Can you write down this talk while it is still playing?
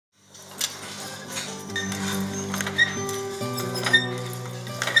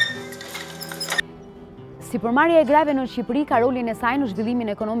Sipërmarrja e grave në Shqipëri ka rolin e saj në zhvillimin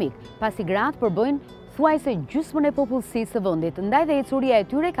ekonomik, pasi gratë përbëjnë thuajse gjysmën e popullsisë së vendit, ndaj dhe ecuria e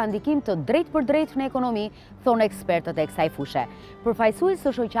tyre ka ndikim të drejt për drejt në ekonomi, thonë ekspertët e kësaj fushe. Përfaqësues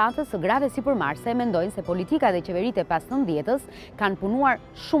së shoqatës së grave sipërmarrëse mendojnë se politika dhe qeveritë e pasnëndjetës kanë punuar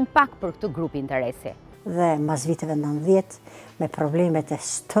shumë pak për këtë grup interesi. Dhe mas viteve 90, me problemet e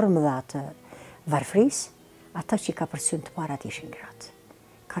stërmëdha të varfërisë, ata që ka përcyen të parat ishin gratë.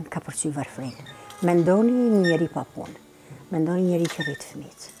 Kanë ka përcyer varfërinë. Mendoni një njeri pa punë, mendoni një njeri që rrit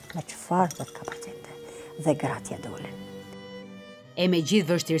fëmijët, me çfarë do të ka pretende, dhe gratë ja dolën. E me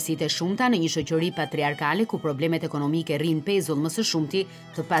gjithë vështirësitë e shumta në një shoqëri patriarkale ku problemet ekonomike rrin pezull më së shumti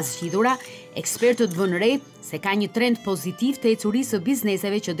të pasqidhura, ekspertët vënë re se ka një trend pozitiv të ecurisë së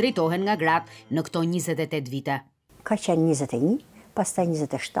bizneseve që drejtohen nga gratë në këto 28 vite. Ka qenë 21, pastaj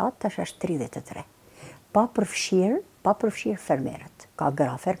 27, tash është 33. Pa përfshirë fermerët. Ka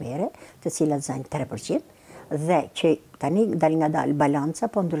gra fermere, të cilat zajnë 3%, dhe që tani dal nga dal balanca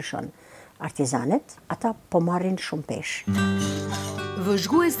po ndryshon. Artizanet, ata po marrin shumë peshë.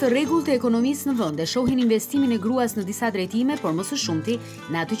 Vëzhgues të rregullt të ekonomisë në vend e shohin investimin e gruas në disa drejtime, por më së shumti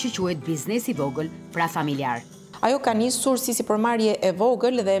në atë që quhet biznes i vogël, pra familjar. Ajo ka nisur si sipërmarrje e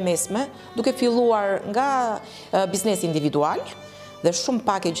vogël dhe e mesme, duke filluar nga biznesi individual, dhe shumë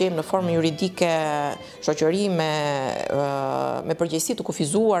pak e gjejmë në formë juridike shoqëri me përgjegjësi të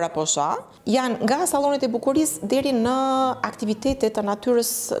kufizuar apo janë nga sallonet e bukurisë deri në aktivitete të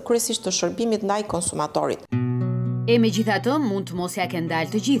natyrës kryesisht të shërbimit ndaj konsumatorit. E megjithatë, mund të mos ja kenë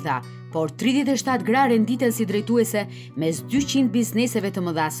dalë të gjitha, por 37 gra renditen si drejtuese mes 200 bizneseve të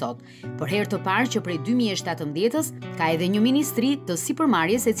mëdha sot. Për herë të parë që prej 2017-s ka edhe një ministri të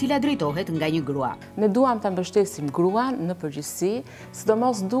sipërmarrjes e cila drejtohet nga një grua. Ne duam ta mbështesim gruan në përgjithësi,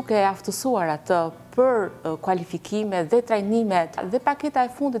 sidomos duke aftësuar atë për kualifikime dhe trajnimet, dhe paketa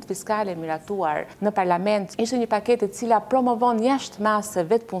e fundit fiskale miratuar në parlament ishte një paketë e cila promovon jashtëmase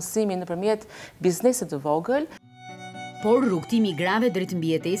vetpunësimin nëpërmjet biznesit të vogël. Por rrugëtimi i grave drejt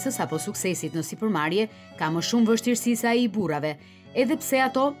mbijetesës apo suksesit në sipërmarrje ka më shumë vështirësi se ai i burrave, edhe pse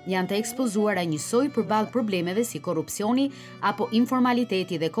ato janë të ekspozuara njësoj përballë problemeve si korrupsioni apo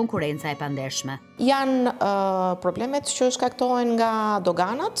informaliteti dhe konkurenca e pandershme. Janë problemet që shkaktohen nga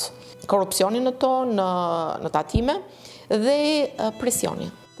doganat, korrupsioni në to, në tatime dhe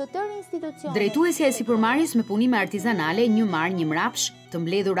presioni. Drejtuesja e sipërmarrjes me punime artizanale një marr një mrapsh të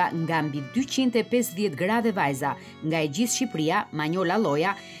mbledhura nga mbi 250 gra dhe vajza nga e gjithë Shqipëria, Manjola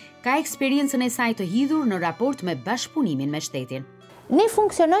Lloja, ka eksperiencën e saj të hidhur në raport me bashkëpunimin me shtetin. Ne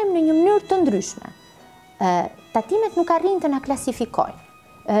funksionojmë në një mënyrë të ndryshme. Tatimet nuk arrin të na klasifikojnë.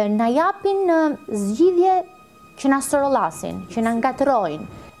 Na japin zgjidhje që na sorollasin, që na ngatrojnë.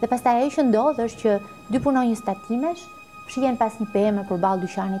 Dhe pastaj ajo që ndodh është që dy punonjës tatimesh shihen pas një PM përballë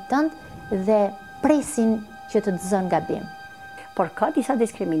dyqanit tënd dhe presin që të zënë gabim. Por ka disa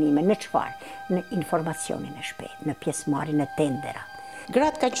diskriminime në çfarë? Në informacionin e shpejtë, në pjesëmarrjen e tendera.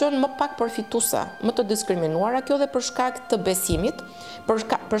 Gratë ka qenë më pak përfituese, më të diskriminuara, kjo dhe për shkak të besimit,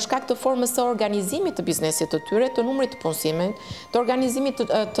 për shkak të formës së organizimit të biznesit të tyre, të numrit të punësimit, të organizimit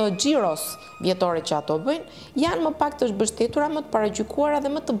të xhiros vjetore që ato bëjnë, janë më pak të mbështetura, më të paragjykuara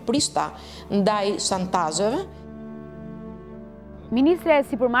dhe më të brishta ndaj shantazheve. Ministre e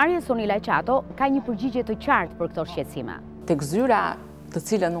sipërmarrjes Sonila Qato ka një përgjigje të qartë për këto shqetësime. Tek zyra të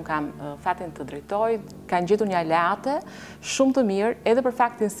cilën nuk kam fatin të drejtoj, kanë gjetur një aleate shumë të mirë, edhe për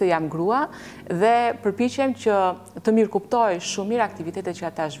faktin se jam grua, dhe përpiqem që të mirë kuptoj shumë mirë aktivitetet që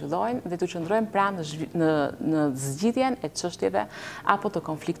ata zhvillojnë dhe të qëndrojmë pranë në zgjidhjen e çështjeve apo të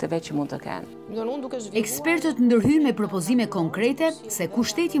konflikteve që mund të kenë. Ekspertët ndërhyjnë me propozime konkrete se ku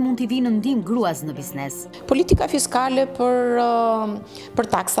shteti mund t'i vinë në ndihmë gruas në biznes. Politika fiskale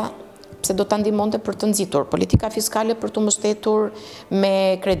për taksa, pse do të ndihmonte për të nxitur, politika fiskale për të mbështetur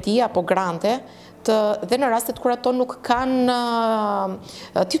me kredi apo grante, dhe në rastet kur ato nuk kanë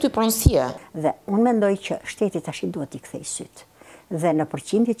titull pronësie. Dhe unë mendoj që shteti tash duhet t'i kthejë syt. Dhe në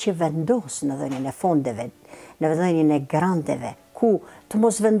përqindjet që vendos në dhënien e fondeve, në dhënien e granteve, ku të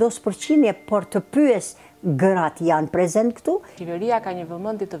mos vendos përqindje, por të pyes gratë janë prezent këtu. Qeveria ka një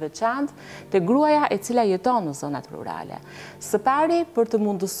vëmendje të veçantë te gruaja e cila jeton në zonat rurale. Së pari për të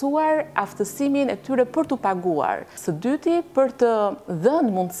mundësuar aftësimin e tyre për të paguar. Së dyti për të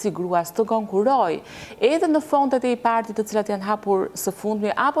dhënë mundësi gruas të konkurojë edhe në fondet e IPART-it të cilat janë hapur së fundmi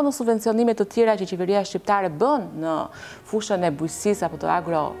apo në subvencionime të tjera që qeveria shqiptare bën në fushën e bujqësisë apo të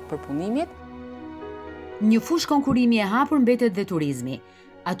agropërpunimit. Një fushë konkurimi e hapur mbetet dhe turizmi.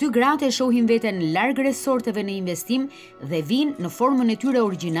 Aty gratë e shohin veten larg resorteve në investim dhe vinë në formën e tyre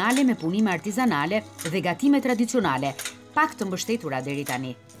origjinale me punime artizanale dhe gatime tradicionale, pak të mbështetura deri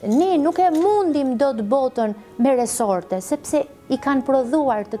tani. ne nuk e mundim do të botën me resorte, sepse i kanë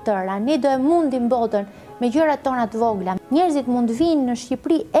prodhuar të tëra, ne do e mundim botën me gjërat tona të vogla. Njerëzit mund vinë në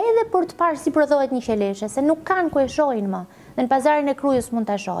Shqipëri edhe për të parë si prodhohet një qeleshe, se nuk kanë ku e shohin më. Dhe në pazarin e Krujës mund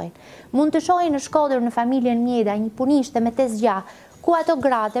të shohin. Mund të shohin në Shkodër, në familjen Mjeda, një punishte me tes gja, ku ato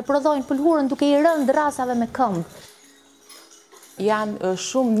gratë prodhojnë pëlhurën duke i rënë rasave me këmbë. Janë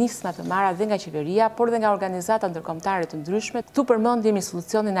shumë nisma të marra dhe nga qeveria, por dhe nga organizata ndërkombëtare të ndryshme. Tu përmendim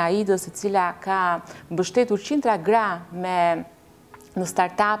solucionin AID-ës, e cila ka mbështetur qindra gra në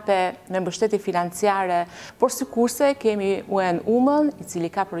startupe, me mbështetje financiare, por sikurse kemi UN-Women, i cili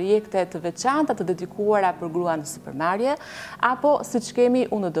ka projekte të veçanta të dedikuara për grua në supermarje, apo siç kemi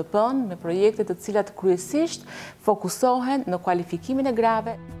UNDP-n me projekte të cilat kryesisht fokusohen në kualifikimin e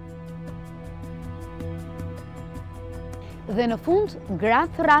grave. Dhe në fund,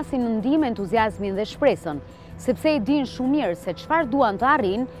 gratë thrasin në ndihmë, entuziazmin dhe shpresën, sepse i dinë shumë mirë se çfarë duan të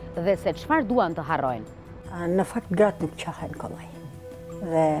arrijnë dhe se çfarë duan të harrojnë. Në fakt, gratë nuk qahen kollaj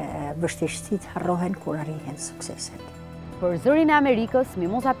dhe vështirësitë harrohen kur arrihen sukseset. Për zërin e Amerikës,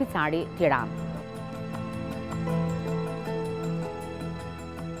 Mimoza Picari, Tiranë.